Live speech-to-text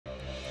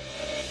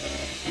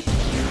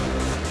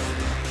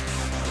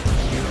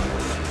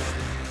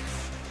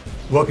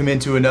Welcome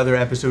into another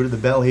episode of the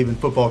Belhaven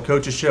Football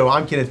Coaches Show.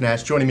 I'm Kenneth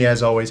Nash. Joining me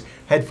as always,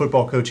 head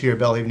football coach here at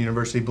Belhaven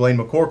University, Blaine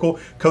McCorkle.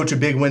 Coach, a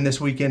big win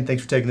this weekend.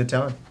 Thanks for taking the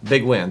time.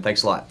 Big win.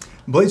 Thanks a lot.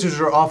 Blazers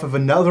are off of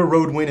another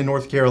road win in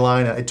North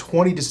Carolina, a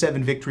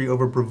 20-7 victory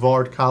over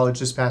Brevard College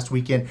this past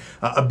weekend.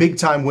 A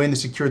big-time win that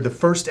secured the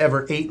first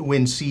ever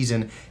 8-win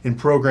season in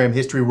program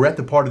history. We're at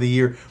the part of the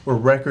year where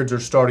records are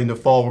starting to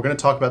fall. We're going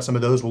to talk about some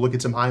of those. We'll look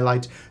at some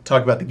highlights,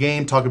 talk about the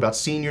game, talk about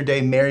Senior Day,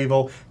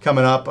 Maryville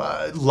coming up.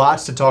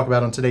 Lots to talk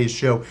about on today's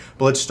show.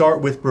 But let's start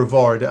with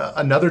Brevard.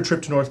 Another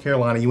trip to North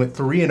Carolina. You went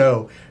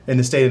 3-0 in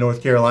the state of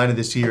North Carolina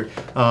this year,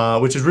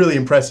 which is really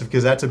impressive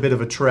because that's a bit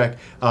of a trek.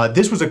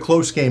 This was a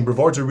close game.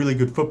 Brevard's a really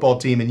good football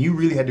team, and you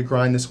really had to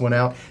grind this one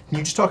out. Can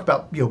you just talk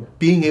about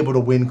being able to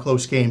win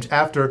close games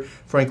after,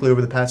 frankly,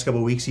 over the past couple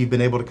of weeks, you've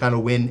been able to kind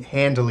of win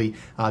handily?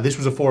 This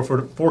was a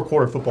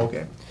four-quarter football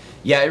game.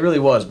 Yeah, it really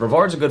was.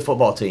 Brevard's a good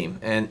football team,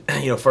 and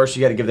first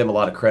you got to give them a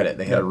lot of credit.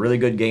 They had a really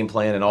good game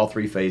plan in all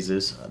three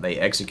phases. They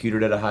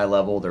executed at a high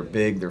level. They're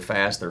big, they're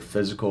fast, they're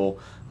physical,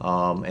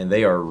 and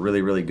they are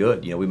really, really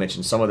good. We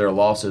mentioned some of their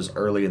losses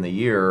early in the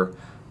year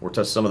were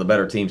to some of the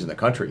better teams in the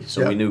country,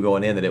 so we knew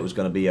going in that it was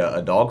going to be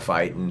a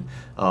dogfight. And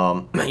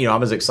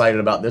I'm as excited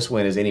about this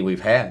win as any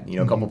we've had.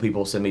 A couple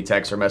people send me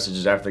texts or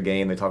messages after the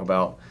game. They talk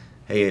about,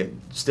 hey,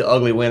 still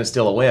ugly win is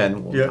still a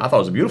win. Well, I thought it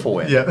was a beautiful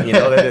win.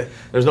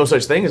 There's no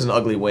such thing as an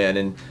ugly win.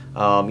 And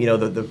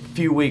the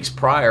few weeks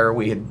prior,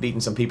 we had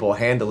beaten some people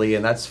handily,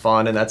 and that's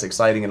fun and that's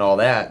exciting and all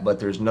that. But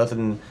there's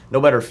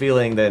no better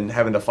feeling than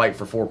having to fight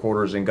for 4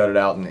 quarters and gut it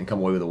out and come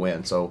away with a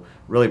win. So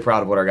really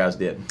proud of what our guys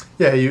did.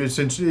 Yeah,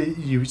 since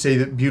you say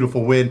that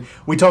beautiful win,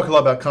 we talk a lot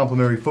about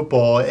complementary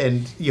football,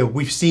 and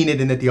we've seen it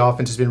in that the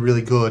offense has been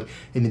really good,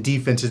 and the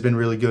defense has been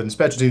really good, and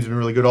special teams have been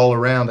really good all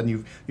around, and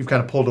you've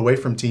kind of pulled away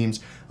from teams.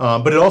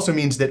 But it also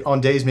means that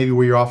on days maybe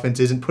where your offense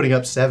isn't putting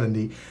up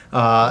 70,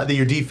 that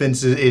your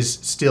defense is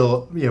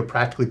still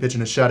practically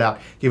pitching a shutout.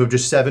 Gave up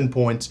just 7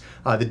 points.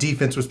 The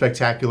defense was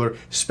spectacular.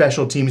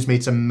 Special teams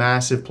made some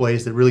massive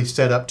plays that really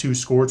set up 2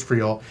 scores for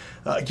y'all.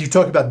 You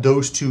talk about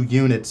those 2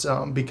 units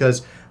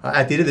because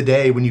at the end of the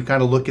day, when you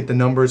kind of look at the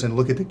numbers and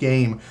look at the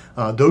game,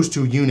 those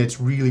 2 units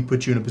really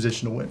put you in a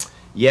position to win.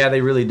 Yeah,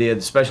 they really did.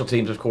 The special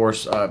teams, of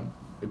course,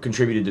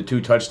 contributed to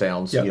 2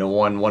 touchdowns. Yep.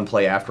 One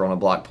play after on a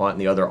blocked punt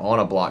and the other on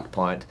a blocked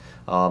punt.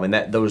 And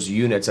those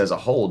units as a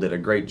whole did a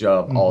great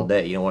job all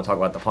day. You don't want to talk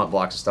about the punt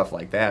blocks and stuff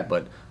like that,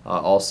 but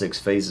all 6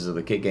 phases of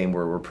the kick game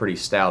were pretty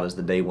stout as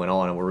the day went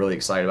on, and we're really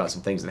excited about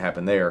some things that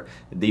happened there.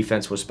 The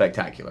defense was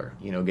spectacular.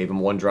 Gave them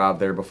 1 drive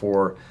there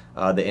before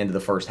the end of the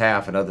first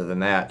half, and other than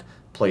that,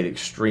 played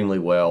extremely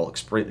well,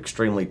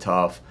 extremely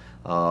tough.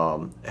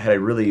 Had a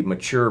really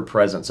mature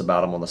presence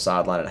about them on the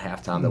sideline at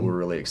halftime that we're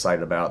really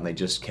excited about, and they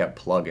just kept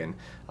plugging.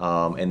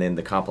 And then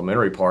the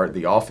complementary part,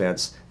 the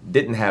offense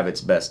didn't have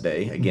its best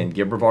day. Again,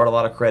 give Brevard a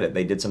lot of credit.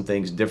 They did some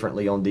things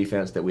differently on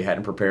defense that we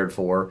hadn't prepared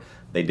for.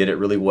 They did it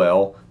really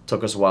well.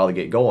 Took us a while to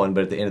get going,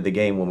 but at the end of the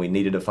game, when we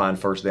needed to find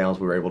first downs,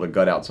 we were able to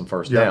gut out some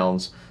first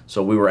downs.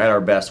 So we were at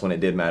our best when it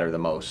did matter the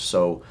most.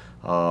 So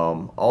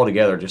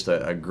altogether, just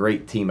a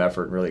great team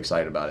effort, and really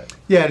excited about it.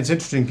 Yeah, and it's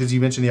interesting because you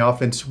mentioned the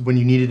offense. When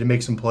you needed to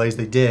make some plays,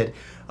 they did.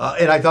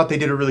 And I thought they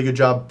did a really good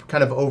job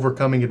kind of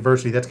overcoming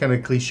adversity. That's kind of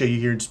a cliche you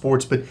hear in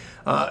sports, but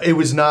it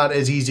was not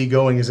as easy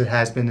going as it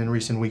has been in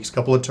recent weeks. A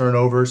couple of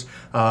turnovers,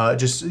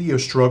 just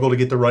struggle to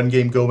get the run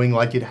game going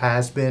like it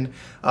has been.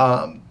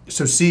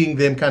 So seeing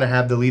them kind of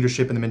have the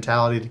leadership and the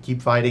mentality to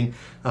keep fighting,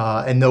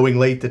 and knowing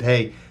late that,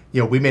 hey,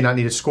 we may not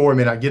need a score,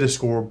 may not get a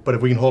score, but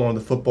if we can hold on to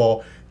the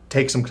football,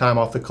 take some time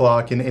off the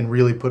clock and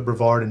really put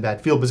Brevard in bad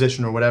field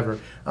position or whatever,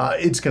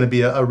 it's going to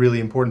be a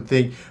really important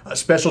thing.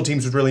 Special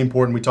teams was really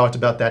important. We talked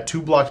about that.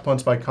 2 blocked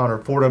punts by Connor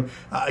Fordham.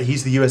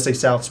 He's the USA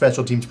South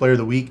Special Teams Player of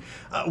the Week.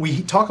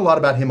 We talk a lot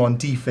about him on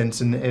defense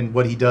and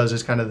what he does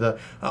as kind of the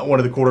one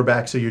of the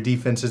quarterbacks of your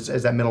defense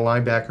as that middle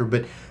linebacker,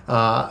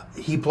 but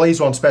he plays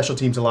on special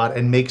teams a lot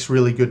and makes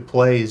really good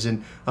plays.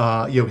 And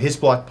his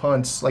blocked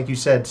punts, like you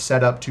said,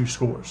 set up 2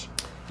 scores.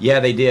 Yeah,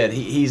 they did.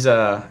 He's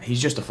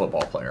just a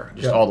football player,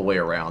 just all the way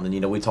around.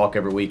 And we talk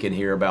every week in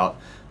here about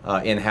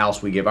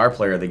in-house we give our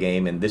player of the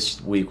game, and this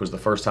week was the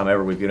first time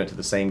ever we've given it to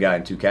the same guy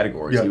in 2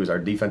 categories. He was our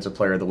defensive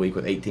player of the week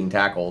with 18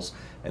 tackles,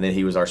 and then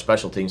he was our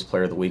special teams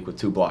player of the week with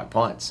 2 blocked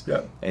punts.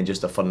 And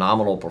just a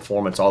phenomenal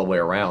performance all the way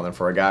around. And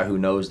for a guy who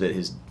knows that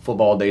his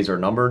football days are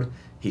numbered,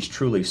 he's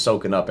truly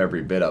soaking up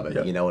every bit of it.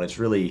 And it's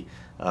really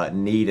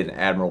neat and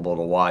admirable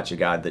to watch a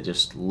guy that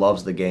just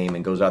loves the game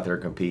and goes out there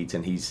and competes.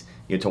 And he's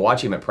to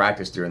watch him at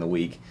practice during the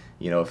week,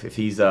 if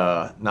he's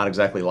not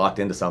exactly locked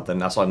into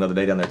something. I saw him the other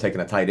day down there taking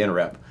a tight end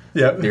rep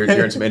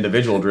during some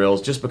individual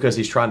drills, just because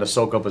he's trying to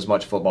soak up as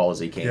much football as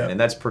he can. And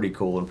that's pretty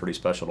cool and pretty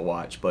special to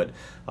watch. But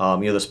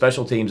the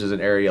special teams is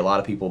an area a lot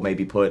of people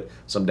maybe put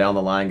some down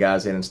the line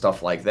guys in and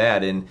stuff like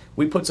that, and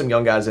we put some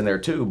young guys in there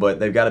too, but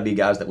they've got to be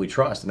guys that we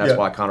trust, and that's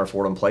why Connor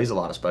Fordham plays a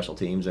lot of special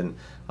teams, and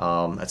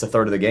that's a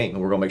third of the game,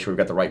 and we're going to make sure we've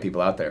got the right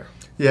people out there.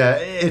 Yeah,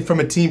 and from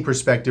a team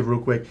perspective,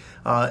 real quick,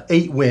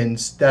 8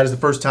 wins, that is the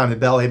first time that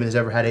Belhaven has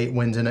ever had 8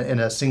 wins in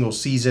a single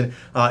season.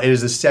 It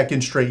is the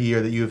second straight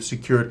year that you have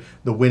secured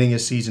the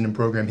winningest season in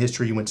program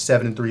history. You went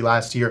 7-3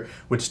 last year,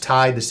 which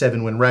tied the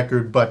 7-win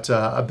record, but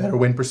a better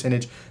win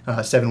percentage.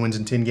 7 wins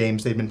in 10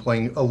 games. They've been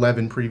playing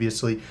 11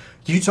 previously.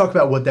 Can you talk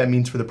about what that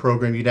means for the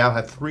program? You now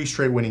have 3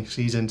 straight winning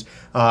seasons,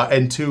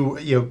 and two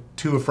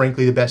of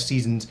frankly the best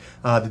seasons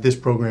that this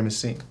program has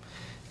seen.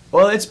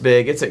 Well, it's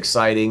big. It's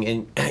exciting.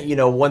 And,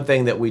 one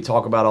thing that we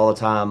talk about all the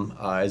time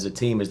as a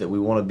team is that we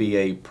want to be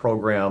a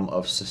program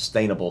of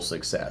sustainable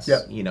success.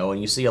 Yep. And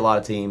you see a lot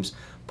of teams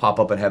pop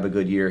up and have a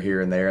good year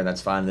here and there, and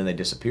that's fine, and then they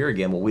disappear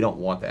again. Well, we don't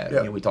want that.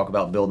 Yep. We talk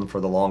about building for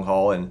the long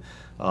haul and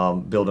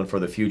building for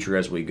the future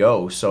as we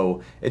go.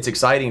 So it's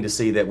exciting to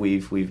see that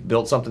we've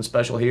built something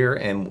special here,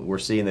 and we're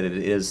seeing that it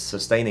is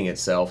sustaining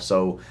itself.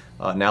 So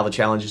now the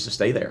challenge is to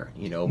stay there,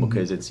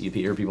 because you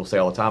hear people say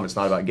all the time, it's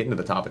not about getting to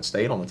the top, it's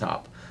staying on the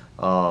top.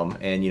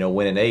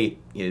 Winning 8,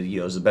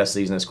 is the best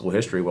season in school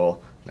history.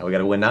 Well, now we got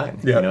to win 9.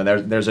 Yeah.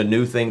 There's a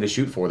new thing to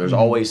shoot for. There's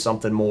always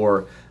something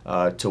more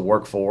to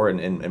work for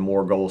and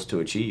more goals to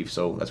achieve.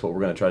 So that's what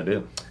we're going to try to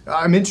do.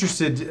 I'm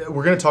interested.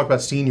 We're going to talk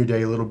about Senior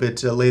Day a little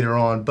bit later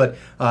on, but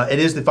it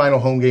is the final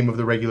home game of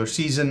the regular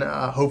season.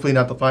 Hopefully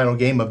not the final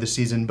game of the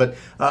season, but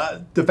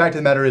the fact of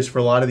the matter is, for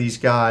a lot of these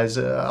guys,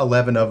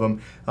 11 of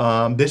them,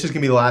 this is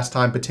going to be the last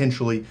time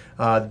potentially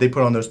they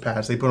put on those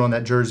pads, they put on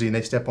that jersey, and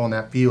they step on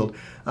that field.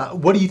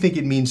 What do you think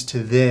it means to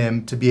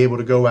them to be able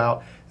to go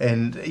out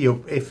and,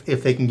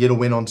 if they can get a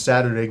win on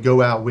Saturday,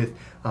 go out with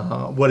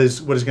what is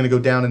going to go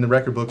down in the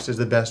record books as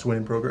the best win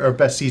in program or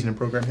best season in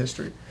program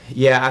history?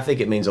 Yeah, I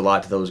think it means a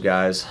lot to those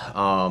guys.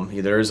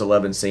 There is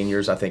 11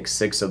 seniors. I think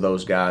 6 of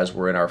those guys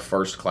were in our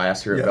first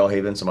class here at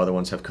Belhaven. Some other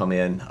ones have come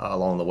in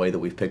along the way that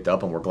we've picked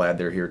up, and we're glad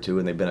they're here too,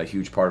 and they've been a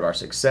huge part of our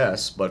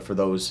success. But for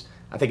those,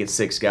 I think it's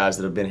 6 guys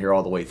that have been here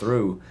all the way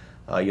through.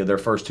 Their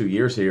first 2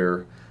 years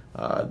here,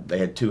 they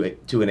had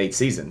 2-8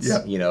 seasons,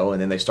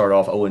 and then they started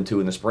off 0-2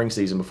 in the spring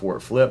season before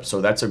it flipped.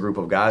 So that's a group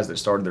of guys that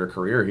started their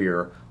career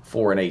here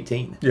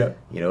 4-18. Yeah.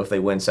 If they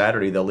win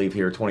Saturday, they'll leave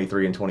here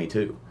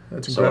 23-22.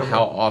 That's incredible. So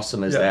how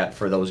awesome is that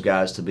for those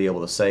guys to be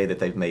able to say that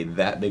they've made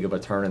that big of a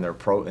turn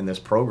in this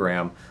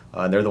program?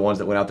 They're the ones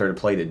that went out there to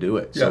play to do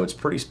it. So it's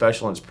pretty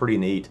special and it's pretty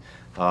neat.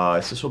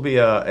 This will be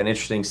an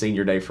interesting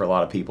senior day for a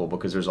lot of people,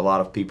 because there's a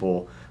lot of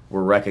people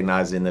we're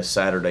recognizing this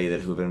Saturday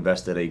that who've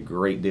invested a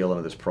great deal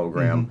into this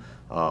program,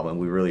 and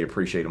we really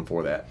appreciate them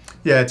for that.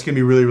 Yeah, it's going to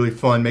be really, really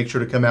fun. Make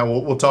sure to come out.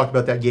 We'll talk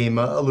about that game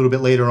a little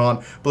bit later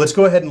on, but let's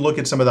go ahead and look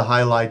at some of the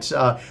highlights.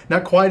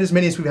 Not quite as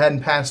many as we've had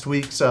in past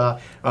weeks.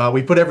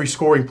 We put every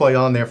scoring play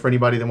on there for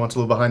anybody that wants a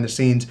little behind the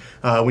scenes.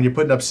 When you're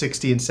putting up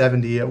 60 and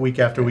 70 week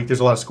after week, there's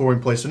a lot of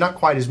scoring plays, so not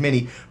quite as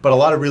many, but a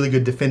lot of really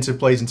good defensive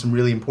plays and some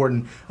really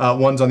important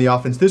ones on the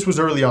offense. This was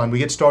early on. We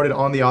get started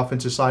on the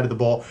offensive side of the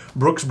ball.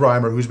 Brooks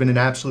Breimer, who's been an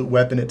absolute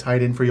weapon at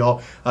tight end for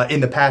y'all.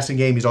 In the passing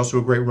game, he's also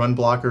a great run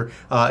blocker.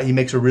 He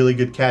makes a really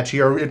good catch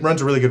here. It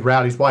runs a really good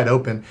route. He's wide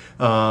open,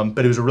 but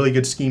it was a really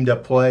good schemed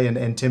up play,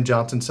 and Tim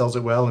Johnson sells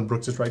it well, and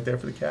Brooks is right there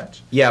for the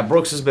catch. Yeah,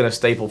 Brooks has been a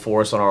staple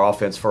for us on our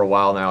offense for a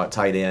while now at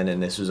tight end,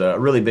 and this was a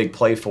really big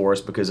play for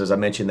us because, as I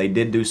mentioned, they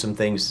did do some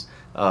things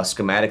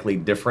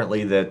schematically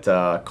differently that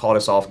caught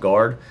us off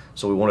guard.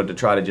 So we wanted to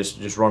try to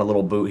just run a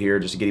little boot here,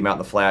 just to get him out in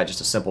the flat,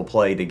 just a simple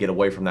play to get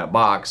away from that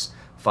box,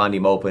 find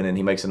him open, and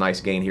he makes a nice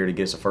gain here to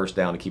get us a first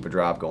down to keep a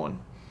drive going.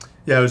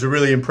 Yeah, it was a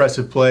really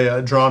impressive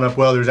play, drawn up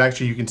well. There's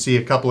actually, you can see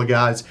a couple of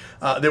guys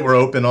that were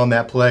open on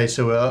that play,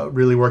 so it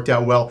really worked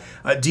out well.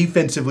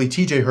 Defensively,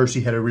 TJ Hersey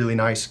had a really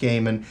nice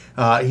game, and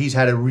he's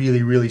had a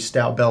really, really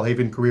stout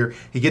Belhaven career.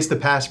 He gets the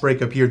pass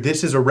breakup here.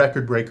 This is a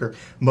record breaker.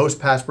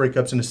 Most pass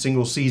breakups in a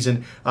single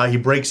season. He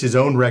breaks his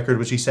own record,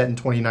 which he set in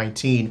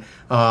 2019.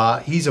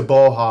 He's a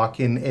ball hawk,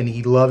 and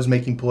he loves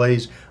making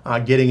plays,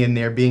 getting in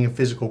there, being a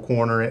physical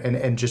corner,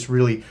 and just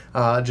really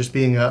just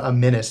being a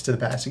menace to the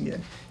passing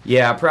game.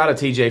 Yeah, proud of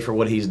TJ for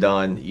what he's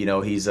done.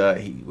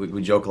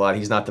 We joke a lot.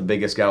 He's not the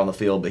biggest guy on the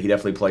field, but he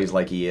definitely plays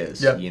like he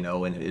is. Yep.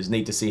 And it's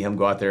neat to see him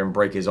go out there and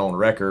break his own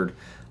record.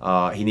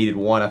 He needed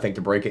 1, I think,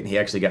 to break it, and he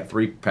actually got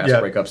 3 pass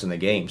breakups in the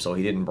game. So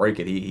he didn't break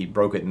it. He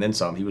broke it and then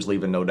some. He was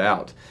leaving, no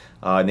doubt.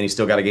 And then he's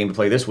still got a game to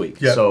play this week.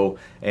 Yep. So,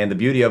 and the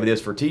beauty of it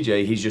is for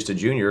TJ, he's just a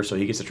junior, so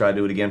he gets to try to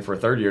do it again for a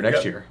 3rd year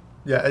next year.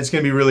 Yeah, it's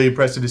going to be really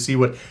impressive to see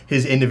what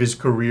his end of his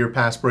career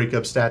pass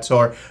breakup stats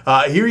are.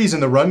 Here he's in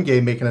the run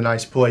game making a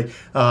nice play.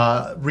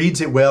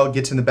 Reads it well,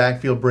 gets in the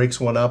backfield, breaks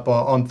one up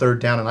on 3rd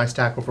down. A nice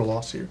tackle for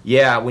loss here.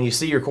 Yeah, when you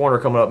see your corner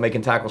coming up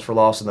making tackles for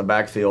loss in the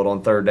backfield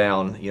on 3rd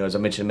down, as I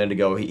mentioned a minute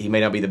ago, he may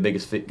not be the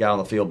biggest guy on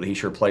the field, but he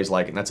sure plays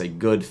like it. And that's a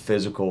good,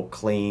 physical,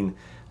 clean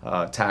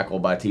tackle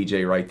by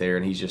TJ right there.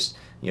 And he's just,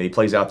 he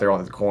plays out there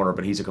on the corner,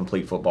 but he's a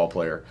complete football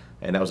player.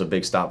 And that was a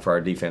big stop for our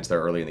defense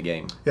there early in the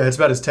game. Yeah, it's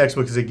about as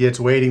textbook as it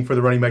gets, waiting for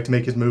the running back to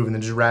make his move and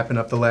then just wrapping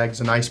up the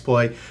legs. A nice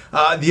play.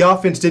 The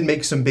offense did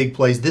make some big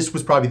plays. This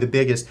was probably the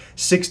biggest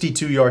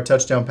 62-yard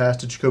touchdown pass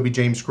to Jacoby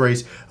James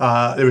Grace.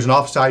 There was an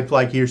offside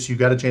flag here, so you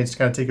got a chance to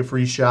kind of take a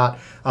free shot.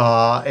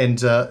 And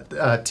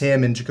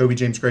Tim and Jacoby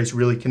James Grace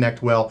really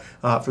connect well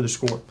for the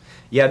score.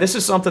 Yeah, this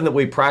is something that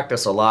we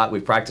practice a lot.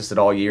 We've practiced it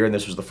all year, and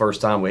this was the first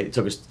time. It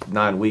took us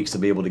 9 weeks to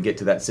be able to get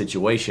to that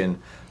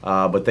situation.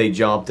 But they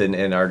jumped,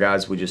 and our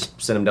guys, we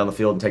just sent them down the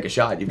field and take a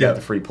shot. You've got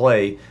the free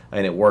play,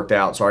 and it worked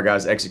out. So our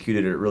guys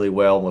executed it really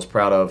well and was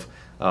proud of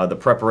the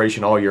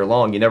preparation all year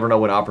long. You never know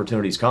when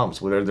opportunities come.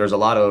 So there's a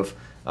lot of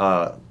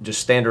just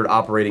standard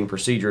operating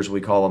procedures, we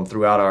call them,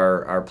 throughout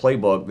our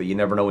playbook that you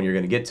never know when you're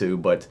going to get to.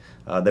 But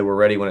they were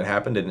ready when it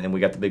happened, and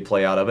we got the big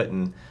play out of it.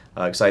 And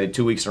excited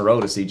 2 weeks in a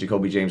row to see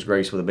Jacoby James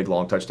Grace with a big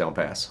long touchdown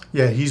pass.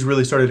 Yeah, he's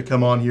really started to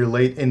come on here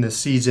late in the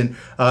season.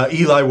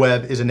 Eli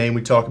Webb is a name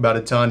we talk about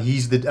a ton.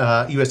 He's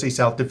the USA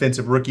South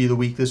Defensive Rookie of the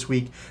Week this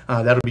week.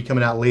 That'll be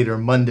coming out later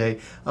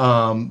Monday.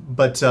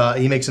 But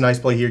he makes a nice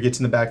play here, gets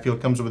in the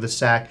backfield, comes with a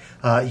sack.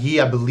 He,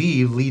 I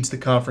believe, leads the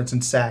conference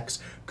in sacks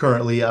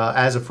currently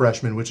as a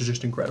freshman, which is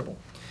just incredible.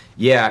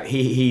 Yeah,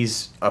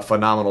 he's a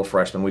phenomenal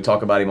freshman. We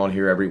talk about him on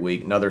here every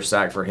week. Another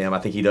sack for him. I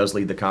think he does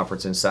lead the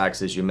conference in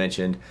sacks, as you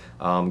mentioned.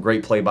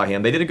 Great play by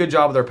him. They did a good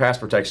job of their pass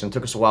protection. It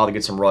took us a while to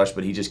get some rush,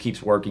 but he just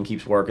keeps working,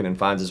 and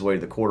finds his way to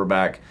the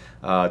quarterback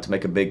to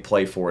make a big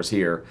play for us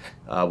here.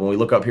 When we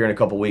look up here in a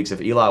couple weeks,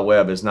 if Eli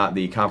Webb is not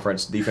the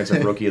conference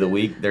defensive rookie of the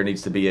week, there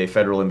needs to be a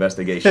federal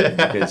investigation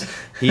because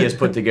he has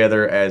put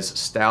together as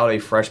stout a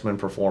freshman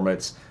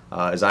performance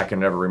as I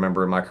can ever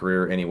remember in my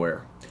career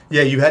anywhere.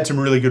 Yeah, you've had some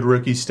really good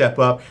rookies step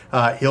up.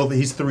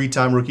 He's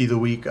 3-time Rookie of the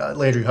Week.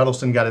 Landry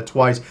Huddleston got it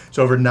twice.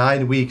 So over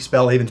 9 weeks,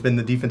 Belhaven's been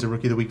the Defensive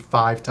Rookie of the Week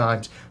 5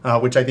 times,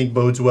 which I think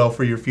bodes well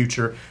for your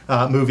future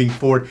moving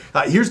forward.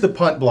 Here's the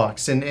punt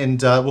blocks,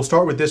 and we'll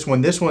start with this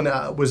one. This one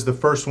was the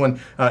first one.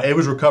 It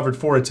was recovered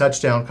for a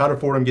touchdown. Connor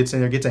Fordham gets in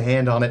there, gets a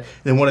hand on it.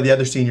 Then one of the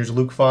other seniors,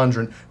 Luke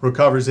Fondren,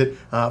 recovers it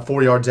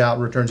 4 yards out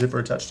and returns it for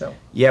a touchdown.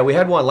 Yeah, we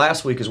had one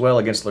last week as well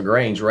against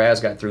LaGrange. Raz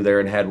got through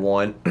there and had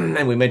one.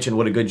 And we mentioned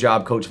what a good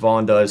job Coach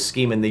Vaughn does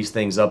scheming these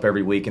things up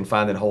every week and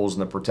finding holes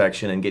in the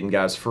protection and getting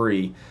guys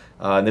free.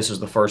 And this was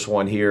the first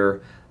one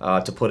here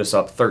to put us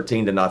up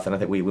 13-0. I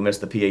think we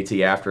missed the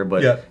PAT after,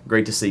 but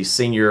great to see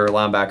senior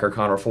linebacker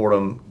Connor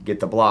Fordham get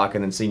the block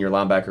and then senior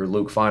linebacker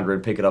Luke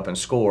Fondren pick it up and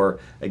score.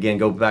 Again,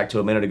 go back to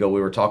a minute ago,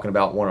 we were talking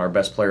about one of our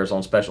best players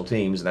on special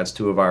teams, and that's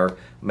 2 of our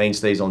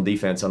mainstays on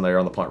defense on there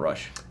on the punt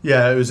rush.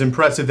 Yeah, it was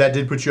impressive. That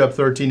did put you up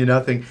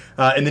 13-0.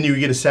 And then you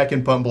get a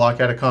second punt block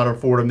out of Connor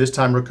Fordham. This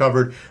time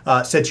recovered,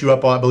 set you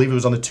up, I believe it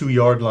was on the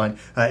 2-yard line.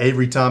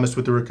 Avery Thomas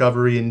with the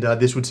recovery, and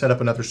this would set up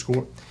another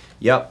score.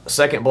 Yep,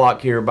 second block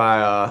here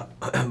by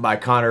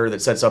Connor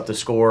that sets up the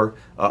score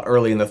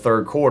early in the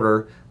third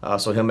quarter.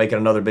 So him making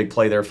another big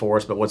play there for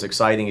us. But what's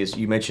exciting is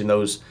you mentioned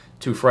those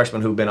 2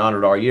 freshmen who've been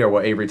honored all year.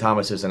 Well, Avery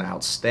Thomas is an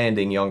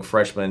outstanding young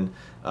freshman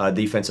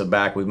defensive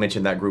back. We've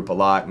mentioned that group a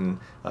lot, and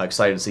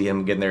excited to see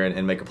him get in there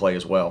and make a play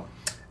as well.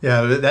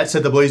 Yeah, that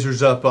set the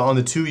Blazers up on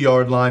the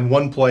 2-yard line.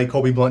 One play,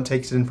 Colby Blunt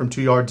takes it in from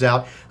 2 yards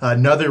out.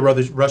 Another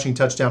rushing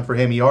touchdown for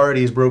him. He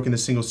already has broken the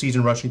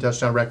single-season rushing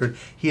touchdown record.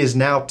 He has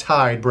now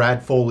tied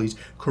Brad Foley's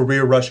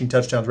career rushing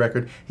touchdowns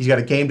record. He's got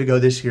a game to go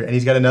this year, and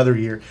he's got another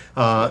year.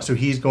 So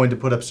he's going to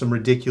put up some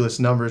ridiculous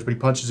numbers, but he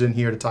punches in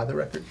here to tie the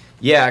record.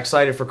 Yeah,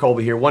 excited for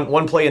Colby here.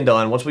 One play and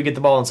done. Once we get the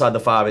ball inside the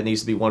 5, it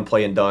needs to be one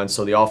play and done.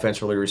 So the offense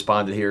really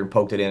responded here and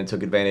poked it in and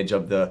took advantage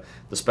of the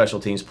special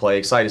teams play.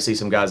 Excited to see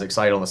some guys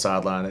excited on the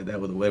sideline.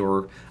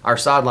 Our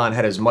sideline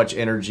had as much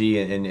energy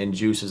and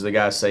juice, as the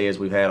guys say, as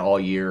we've had all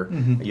year.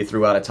 You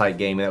threw out a tight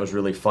game, and that was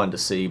really fun to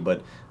see.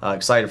 But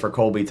excited for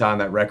Colby tying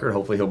that record.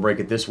 Hopefully he'll break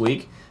it this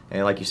week.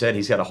 And like you said,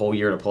 he's got a whole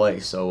year to play.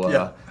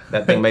 So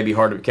that thing may be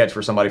hard to catch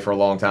for somebody for a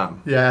long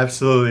time. Yeah,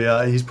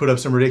 absolutely. He's put up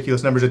some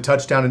ridiculous numbers. A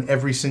touchdown in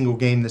every single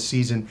game this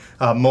season.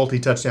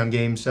 Multi-touchdown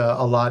games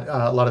a lot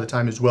of the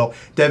time as well.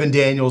 Devin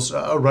Daniels,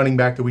 a running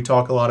back that we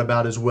talk a lot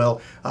about as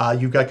well.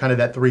 You've got kind of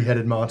that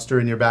 3-headed monster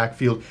in your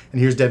backfield. And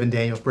here's Devin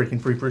Daniels breaking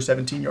free for a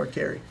 17-yard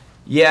carry.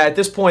 Yeah, at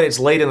this point, it's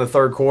late in the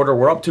third quarter.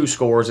 We're up 2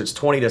 scores. It's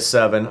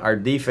 20-7. Our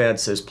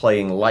defense is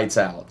playing lights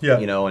out. Yeah.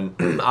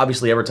 And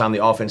obviously every time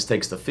the offense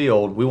takes the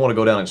field, we want to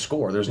go down and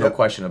score. There's no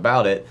question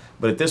about it.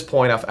 But at this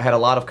point, I had a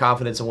lot of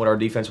confidence in what our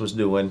defense was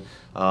doing.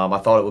 I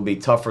thought it would be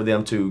tough for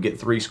them to get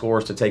 3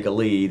 scores to take a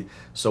lead.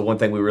 So one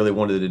thing we really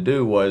wanted to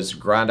do was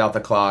grind out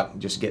the clock,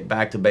 just get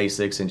back to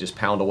basics, and just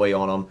pound away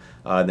on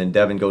them. Then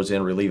Devin goes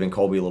in, relieving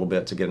Colby a little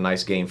bit to get a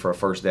nice gain for a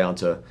first down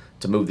to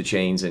move the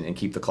chains and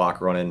keep the clock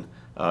running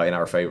in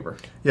our favor.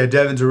 Yeah,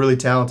 Devin's a really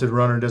talented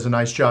runner, does a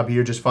nice job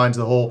here, just finds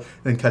the hole,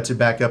 then cuts it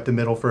back up the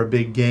middle for a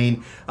big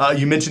gain.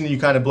 You mentioned that you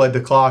kind of bled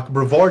the clock.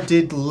 Brevard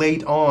did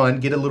late on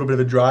get a little bit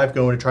of a drive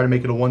going to try to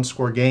make it a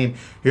 1-score game.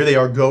 Here they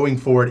are going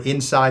for it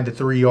inside the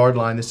 3-yard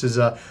line. This is,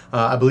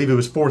 I believe it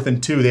was 4th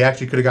and 2. They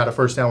actually could have got a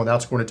first down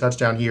without scoring a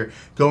touchdown here.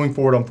 Going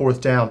for it on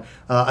 4th down.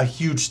 A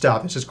huge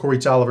stop. This is Corey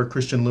Tolliver,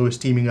 Christian Lewis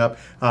teaming up.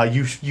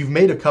 You've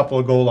made a couple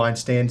of goal line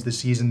stands this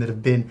season that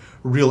have been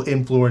real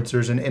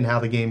influencers in how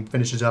the game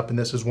finishes up in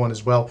this misses one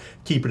as well.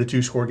 Keep it a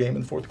 2-score game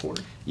in the fourth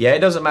quarter. Yeah, it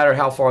doesn't matter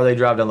how far they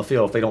drive down the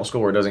field. If they don't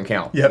score, it doesn't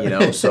count. Yep. You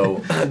know, so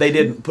they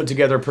did put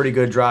together a pretty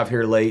good drive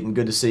here late, and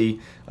good to see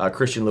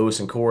Christian Lewis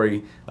and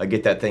Corey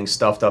get that thing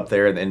stuffed up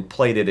there and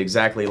played it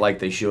exactly like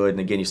they should. And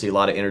again, you see a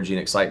lot of energy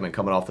and excitement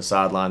coming off the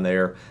sideline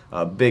there.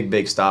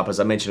 Big stop. As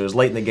I mentioned, it was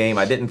late in the game.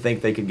 I didn't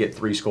think they could get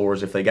 3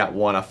 scores. If they got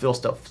 1, I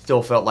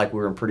still felt like we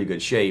were in pretty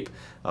good shape.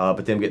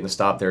 But them getting the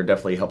stop there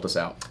definitely helped us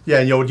out. Yeah,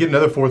 and we'll get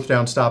another 4th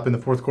down stop in the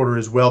fourth quarter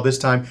as well. This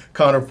time,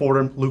 Connor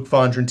Fordham, Luke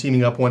Fondren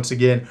teaming up once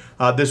again.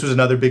 This was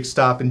another big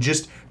stop, and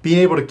just being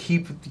able to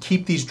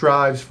keep these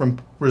drives from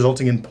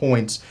resulting in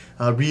points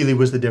really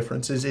was the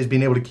difference, is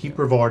being able to keep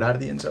Brevard out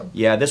of the end zone.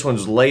 Yeah, this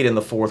one's late in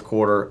the fourth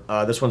quarter.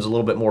 This one's a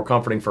little bit more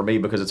comforting for me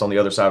because it's on the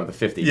other side of the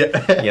 50.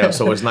 Yeah. You know,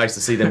 so it's nice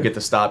to see them get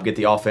the stop, get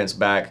the offense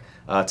back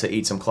to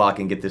eat some clock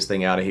and get this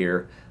thing out of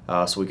here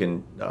so we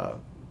can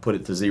put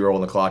it to 0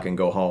 on the clock and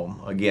go home.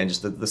 Again,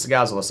 just the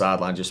guys on the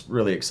sideline, just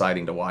really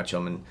exciting to watch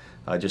them, and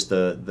just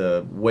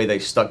the way they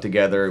stuck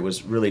together. It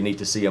was really neat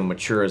to see them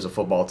mature as a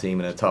football team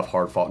in a tough,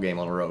 hard-fought game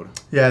on the road.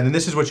 Yeah, and then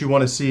this is what you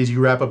want to see as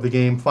you wrap up the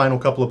game. Final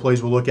couple of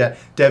plays we'll look at.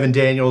 Devin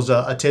Daniels,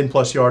 a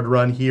 10-plus yard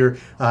run here.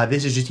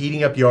 This is just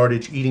eating up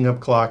yardage, eating up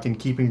clock, and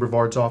keeping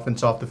Brevard's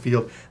offense off the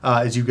field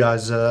as you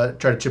guys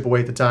try to chip away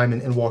at the time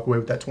and walk away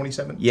with that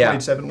 27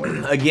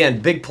 win. Again,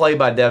 big play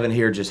by Devin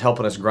here, just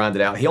helping us grind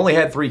it out. He only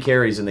had 3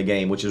 carries in the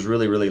game, which is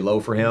really, really low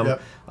for him.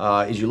 Yep.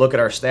 As you look at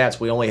our stats,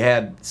 we only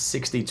had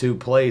 62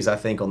 plays, I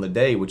think, on the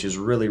day, which is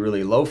really,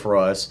 really low for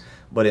us.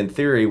 But in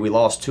theory, we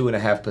lost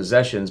 2.5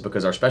 possessions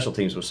because our special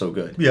teams was so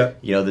good. Yeah.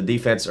 You know, the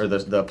defense or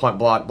the punt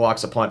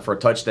blocks a punt for a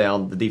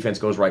touchdown. The defense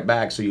goes right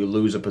back, so you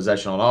lose a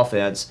possession on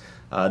offense.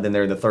 Then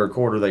they're in the third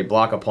quarter, they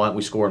block a punt,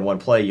 we score in 1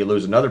 play, you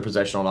lose another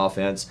possession on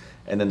offense,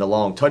 and then the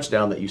long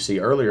touchdown that you see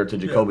earlier to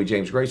Jacoby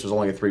James Grace was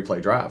only a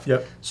 3-play drive.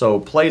 Yep. So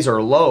plays are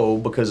low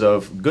because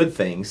of good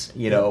things,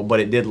 you know,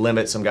 but it did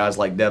limit some guys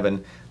like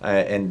Devin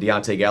and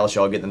Deontay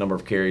Galashaw getting the number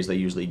of carries they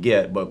usually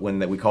get, but when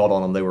we called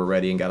on them, they were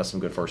ready and got us some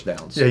good first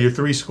downs. Yeah, your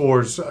 3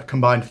 scores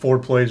combined 4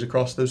 plays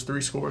across those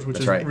 3 scores, which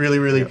That's is right. really,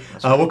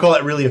 we'll call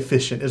that really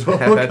efficient is what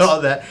we'll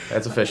call that.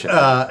 That's efficient.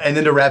 And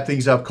then to wrap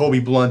things up,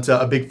 Colby Blunt,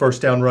 a big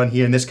first down run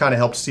here, and this kind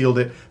of helped seal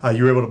it.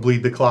 You were able to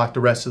bleed the clock the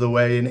rest of the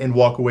way and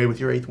walk away with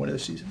your 8th win of the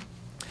season.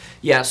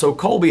 Yeah, so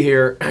Colby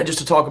here, just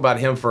to talk about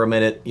him for a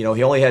minute, you know,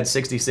 he only had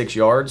 66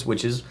 yards,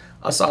 which is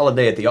a solid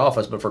day at the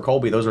office, but for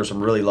Colby, those are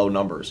some really low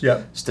numbers.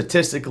 Yeah.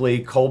 Statistically,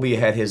 Colby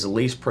had his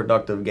least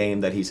productive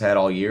game that he's had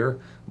all year,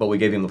 but we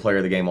gave him the player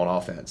of the game on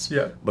offense.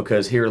 Yeah.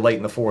 Because here late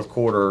in the fourth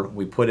quarter,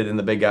 we put it in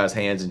the big guy's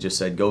hands and just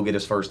said, go get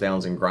his first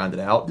downs and grind it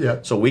out. Yeah.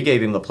 So we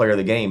gave him the player of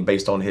the game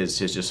based on his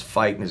just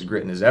fight and his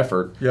grit and his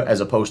effort, yeah, as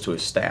opposed to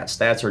his stats.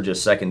 Stats are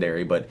just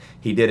secondary, but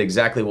he did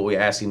exactly what we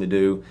asked him to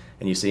do,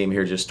 and you see him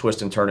here just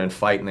twisting, turning,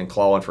 fighting, and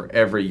clawing for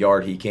every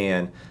yard he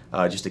can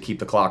just to keep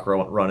the clock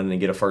running and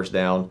get a first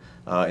down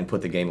and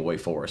put the game away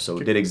for us. So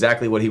did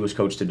exactly what he was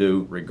coached to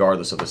do,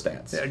 regardless of the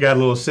stats. Yeah, got a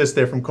little assist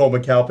there from Cole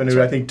McAlpin,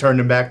 who I think turned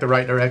him back the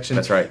right direction.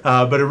 That's right.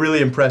 But a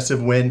really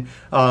impressive win.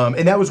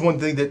 And that was one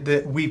thing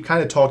that we've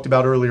kind of talked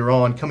about earlier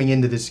on coming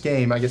into this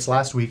game, I guess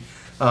last week,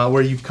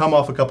 where you've come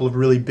off a couple of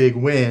really big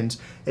wins,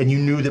 and you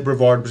knew that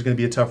Brevard was going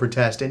to be a tougher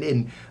test.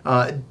 And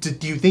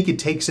do you think it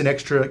takes an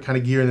extra kind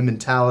of gear in the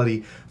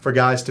mentality for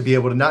guys to be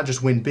able to not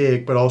just win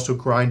big, but also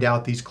grind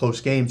out these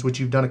close games, which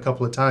you've done a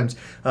couple of times?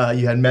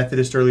 You had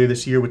Methodist earlier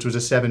this year, which was a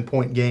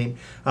 7-point game,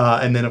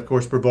 and then, of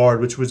course, Brevard,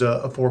 which was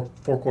a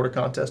four-quarter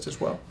contest as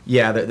well.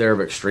 Yeah, they're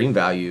of extreme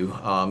value.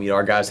 You know,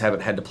 our guys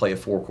haven't had to play a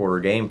 4-quarter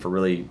game for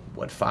really,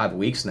 5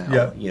 weeks now?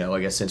 Yeah. You know,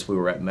 I guess since we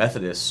were at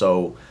Methodist.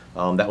 So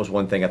that was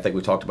one thing I think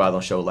we talked about on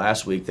the show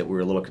last week that we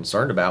were a little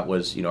concerned about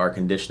was, you know, our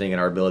conditioning and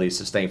our ability to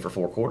sustain for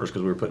 4 quarters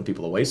because we were putting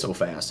people away so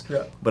fast.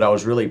 Yeah. But I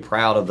was really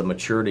proud of the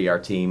maturity our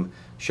team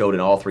showed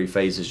in all 3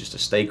 phases, just to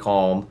stay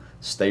calm,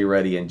 stay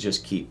ready, and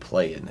just keep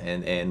playing.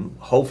 And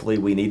hopefully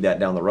we need that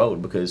down the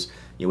road because,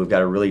 you know, we've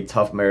got a really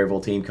tough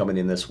Maryville team coming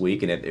in this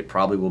week, and it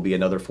probably will be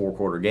another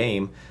 4-quarter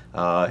game.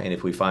 And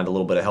if we find a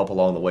little bit of help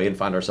along the way and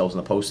find ourselves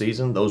in the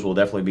postseason, those will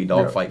definitely be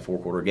dogfight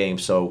 4-quarter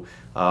games. So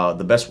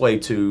the best way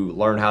to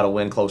learn how to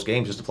win close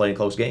games is to play in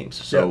close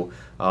games. So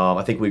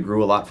I think we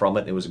grew a lot from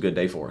it. It was a good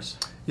day for us.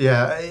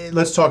 Yeah,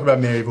 let's talk about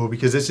Maryville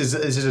because this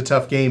is a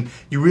tough game.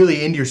 You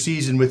really end your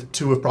season with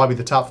 2 of probably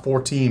the top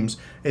 4 teams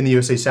in the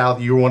USA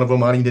South. You were one of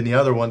them, Huntington the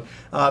other one.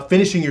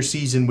 Finishing your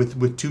season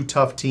with 2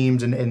 tough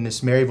teams, and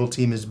this Maryville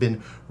team has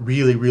been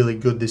really, really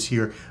good this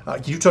year.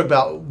 Can you talk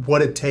about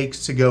what it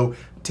takes to go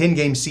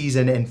 10-game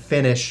season and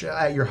finish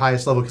at your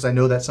highest level? Because I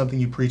know that's something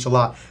you preach a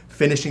lot,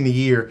 finishing the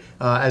year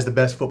as the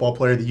best football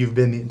player that you've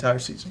been the entire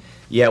season.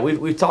 Yeah,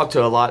 we've talked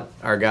to a lot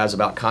our guys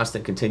about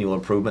constant continual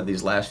improvement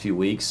these last few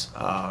weeks,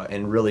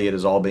 and really it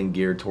has all been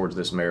geared towards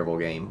this Maryville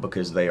game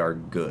because they are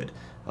good.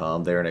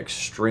 They're an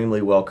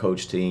extremely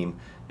well-coached team,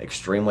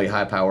 extremely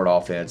high-powered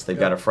offense. They've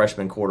got a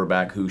freshman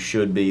quarterback who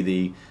should be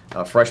the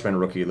freshman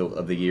rookie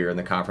of the year in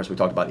the conference. We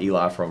talked about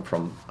Eli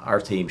from our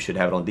team should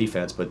have it on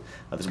defense, but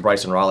this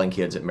Bryson Rawling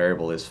kid at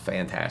Maryville is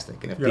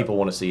fantastic. And if people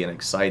want to see an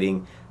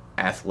exciting,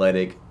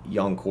 athletic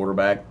young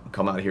quarterback.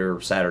 Come out here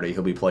Saturday,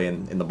 he'll be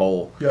playing in the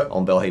bowl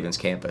on Belhaven's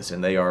campus,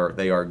 and they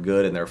are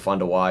good and they're fun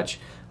to watch.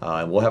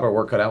 And we'll have our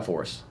work cut out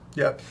for us.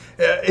 Yeah,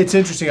 it's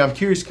interesting. I'm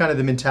curious, kind of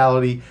the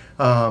mentality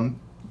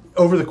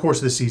over the course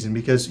of the season,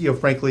 because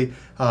frankly,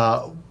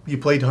 you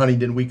played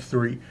Huntington week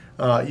 3.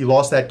 You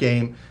lost that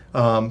game.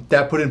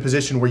 That put in a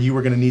position where you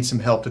were going to need some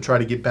help to try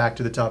to get back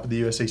to the top of the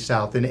USA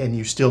South, and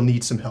you still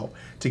need some help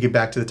to get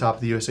back to the top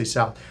of the USA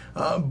South.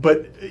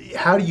 But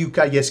how do you,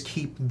 I guess,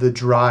 keep the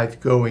drive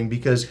going?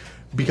 Because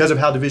of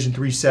how Division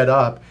III set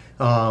up,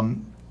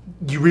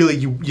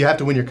 you have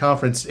to win your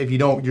conference. If you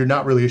don't, you're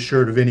not really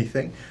assured of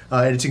anything,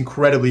 and it's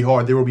incredibly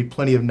hard. There will be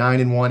plenty of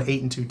 9-1,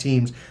 8-2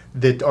 teams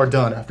that are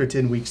done after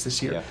 10 weeks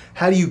this year. Yeah.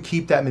 How do you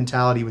keep that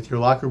mentality with your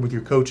locker room, with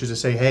your coaches, to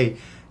say, hey,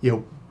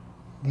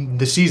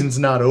 the season's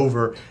not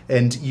over,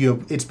 and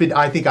it's been.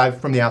 I think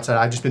from the outside,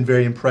 I've just been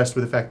very impressed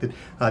with the fact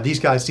that these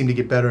guys seem to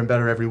get better and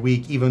better every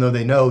week, even though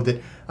they know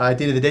that at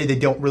the end of the day, they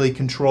don't really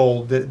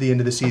control the end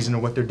of the season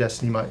or what their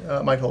destiny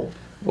might hold.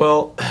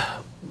 Well,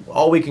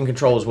 all we can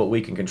control is what we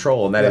can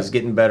control, and that is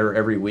getting better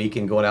every week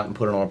and going out and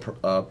putting on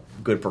a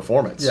good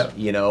performance.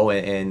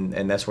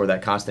 And that's where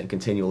that constant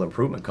continual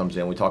improvement comes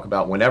in. We talk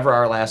about whenever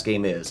our last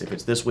game is, if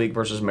it's this week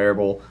versus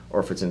Maryville, or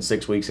if it's in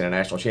 6 weeks in a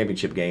national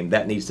championship game,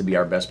 that needs to be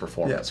our best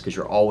performance, because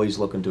you're always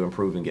looking to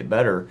improve and get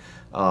better.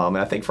 And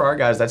I think for our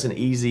guys, that's an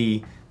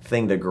easy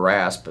thing to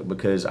grasp,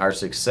 because our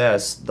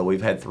success, though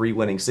we've had 3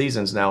 winning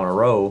seasons now in a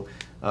row,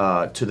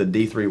 to the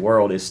D3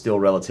 world is still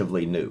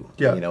relatively new.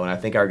 And I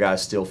think our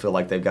guys still feel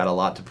like they've got a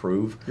lot to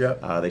prove.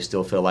 They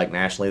still feel like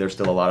nationally there's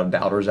still a lot of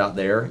doubters out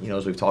there.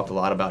 As we've talked a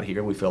lot about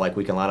here, we feel like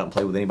we can line up and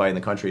play with anybody in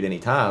the country at any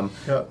time.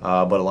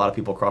 But a lot of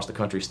people across the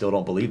country still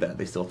don't believe that.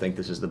 They still think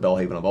this is the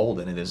Belhaven of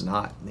old, and it is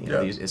not.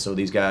 So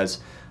these guys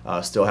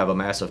still have a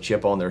massive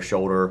chip on their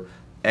shoulder,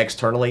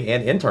 externally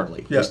and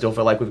internally. We still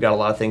feel like we've got a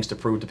lot of things to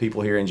prove to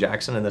people here in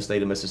Jackson and the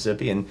state of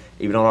Mississippi, and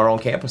even on our own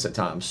campus at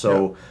times.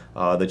 So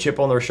the chip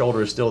on their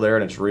shoulder is still there,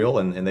 and it's real,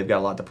 and they've got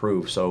a lot to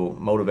prove. So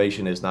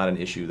motivation is not an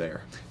issue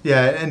there.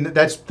 Yeah, and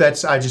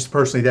that's I just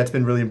personally, that's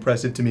been really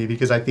impressive to me,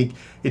 because I think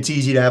it's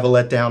easy to have a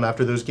letdown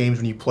after those games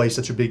when you play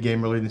such a big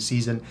game early in the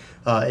season,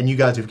 and you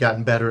guys have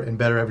gotten better and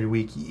better every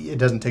week. It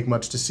doesn't take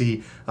much to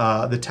see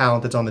the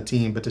talent that's on the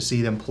team, but to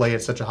see them play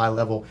at such a high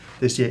level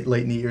this year,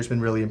 late in the year, has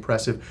been really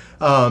impressive.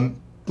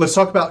 Let's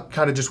talk about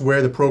kind of just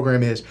where the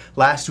program is.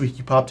 Last week,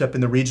 you popped up in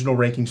the regional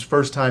rankings.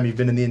 First time you've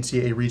been in the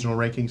NCAA regional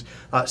rankings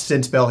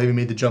since Belhaven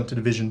made the jump to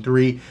Division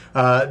III.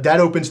 That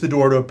opens the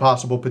door to a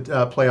possible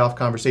playoff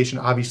conversation.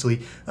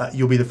 Obviously,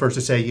 you'll be the first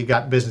to say you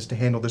got business to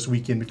handle this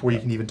weekend before you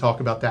can even talk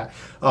about that.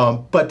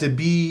 But to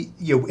be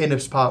in a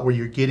spot where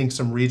you're getting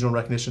some regional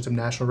recognition, some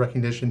national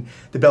recognition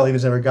that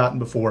Belhaven's never gotten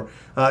before,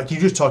 can you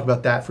just talk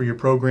about that for your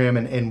program,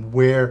 and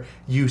where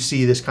you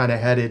see this kind of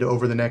headed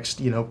over the next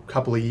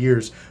couple of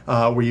years,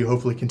 where you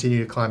hopefully continue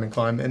to climb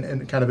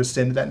and kind of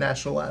ascend that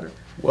national ladder?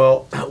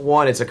 Well,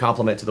 one, it's a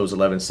compliment to those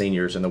 11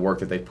 seniors and the work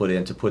that they put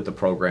in to put the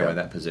program in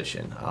that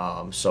position.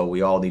 So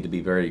we all need to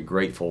be very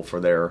grateful for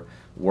their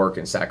work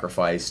and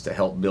sacrifice to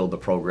help build the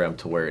program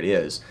to where it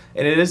is.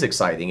 And it is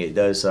exciting. It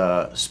does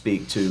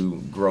speak to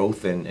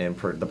growth and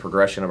the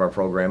progression of our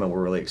program, and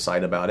we're really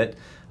excited about it.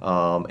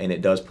 And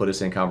it does put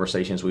us in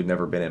conversations we've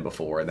never been in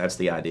before, and that's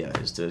the idea,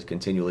 is to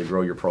continually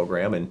grow your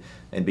program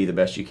and be the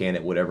best you can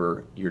at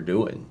whatever you're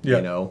doing.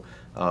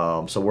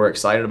 So we're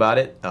excited about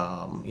it.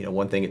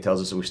 One thing it tells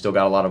us is we've still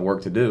got a lot of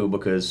work to do,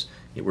 because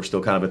we're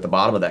still kind of at the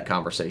bottom of that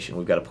conversation.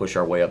 We've got to push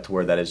our way up to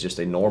where that is just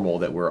a normal,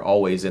 that we're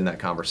always in that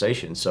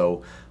conversation.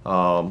 So,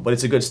 but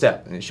it's a good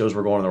step, and it shows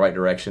we're going in the right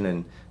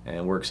direction,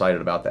 and we're excited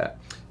about that.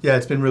 Yeah,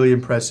 it's been really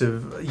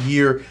impressive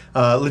year.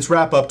 Let's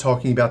wrap up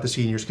talking about the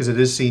seniors, because it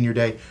is senior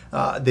day.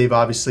 They've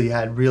obviously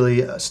had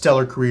really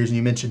stellar careers, and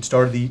you mentioned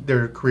started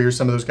their careers.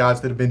 Some of those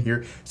guys that have been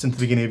here since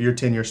the beginning of your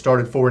tenure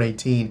started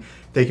 4-18.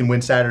 They can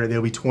win Saturday.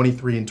 They'll be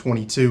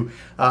 23-22.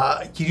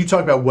 Can you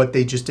talk about what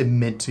they just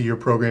meant to your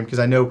program? Because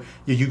I know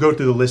you go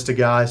through the list of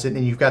guys, and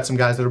you've got some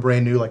guys that are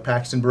brand new, like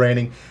Paxton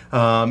Branning.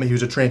 He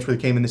was a transfer that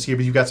came in this year,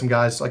 but you've got some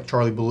guys like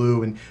Charlie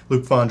Ballou and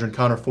Luke Fondra and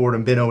Connor Ford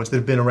and Ben Owens that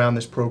have been around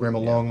this program a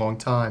long, long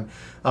time.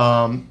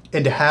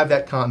 And to have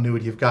that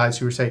continuity of guys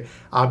who are saying,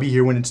 I'll be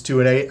here when it's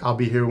 2-8, I'll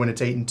be here when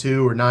it's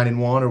 8-2 or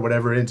 9-1 or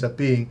whatever it ends up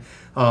being.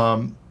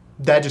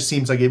 That just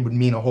seems like it would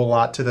mean a whole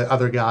lot to the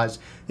other guys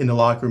in the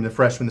locker room, the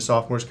freshmen, the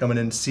sophomores coming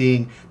in,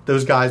 seeing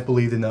those guys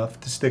believed enough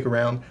to stick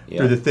around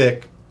through the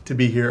thick to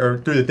be here, or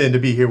through the thin to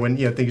be here when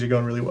things are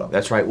going really well.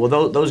 That's right.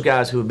 Well, those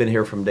guys who have been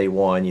here from day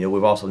one,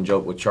 we've also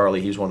joked with Charlie.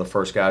 He's one of the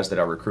first guys that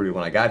I recruited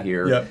when I got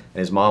here, and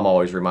his mom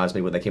always reminds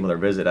me when they came on their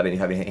visit, I didn't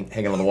have anything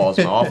hanging on the walls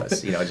in my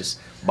office, just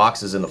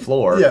boxes in the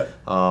floor.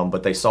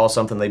 But they saw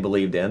something they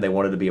believed in. They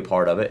wanted to be a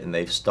part of it, and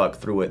they've stuck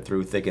through it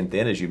through thick and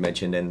thin, as you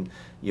mentioned, and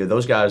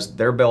those guys,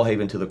 they're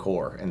Belhaven to the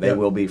core, and they Yep.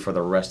 will be for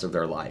the rest of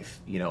their life.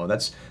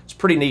 It's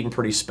pretty neat and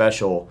pretty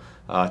special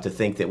to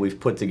think that we've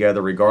put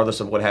together,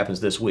 regardless of what happens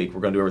this week, we're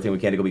going to do everything we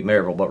can to go beat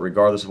Maryville, but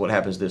regardless of what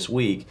happens this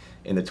week,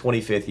 in the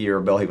 25th year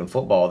of Belhaven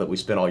football that we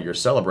spent all year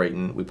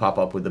celebrating, we pop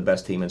up with the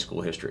best team in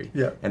school history.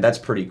 Yeah. And that's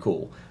pretty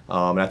cool.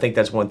 And I think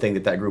that's one thing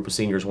that group of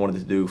seniors wanted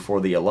to do for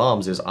the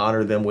alums is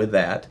honor them with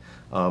that.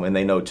 And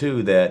they know,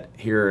 too, that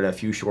here in a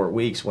few short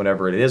weeks,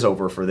 whenever it is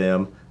over for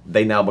them,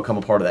 they now become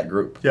a part of that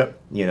group.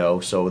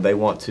 Yep. So they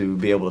want to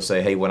be able to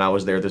say, hey, when I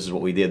was there, this is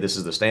what we did. This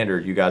is the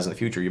standard. You guys in the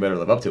future, you better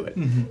live up to it.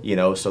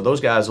 Mm-hmm. So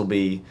those guys will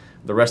be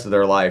the rest of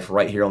their life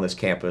right here on this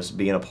campus,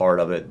 being a part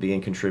of it,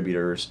 being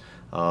contributors,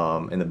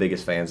 and the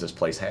biggest fans this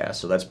place has.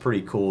 So that's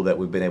pretty cool that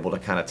we've been able to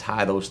kind of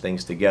tie those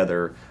things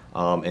together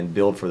and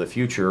build for the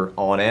future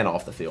on and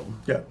off the field.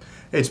 Yeah.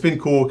 It's been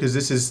cool because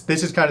this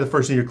is kind of the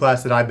first senior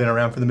class that I've been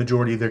around for the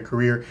majority of their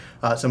career.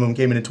 Some of them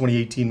came in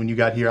 2018 when you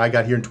got here. I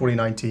got here in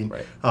 2019.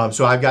 Right.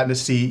 So I've gotten to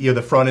see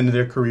the front end of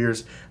their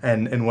careers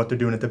and what they're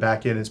doing at the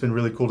back end. It's been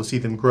really cool to see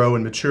them grow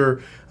and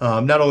mature,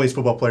 not only as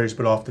football players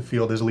but off the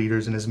field as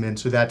leaders and as men.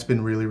 So that's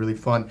been really, really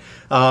fun.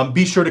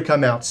 Be sure to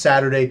come out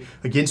Saturday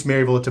against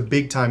Maryville. It's a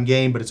big-time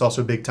game, but it's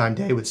also a big-time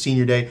day with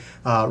Senior Day,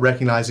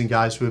 recognizing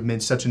guys who have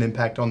made such an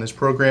impact on this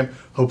program.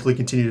 Hopefully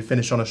continue to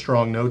finish on a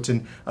strong note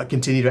and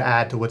continue to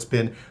add to what's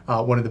been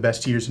one of the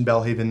best years in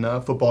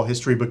Belhaven football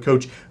history. But,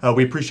 Coach,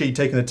 we appreciate you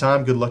taking the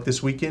time. Good luck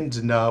this weekend,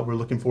 and we're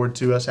looking forward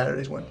to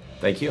Saturday's win.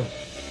 Thank you.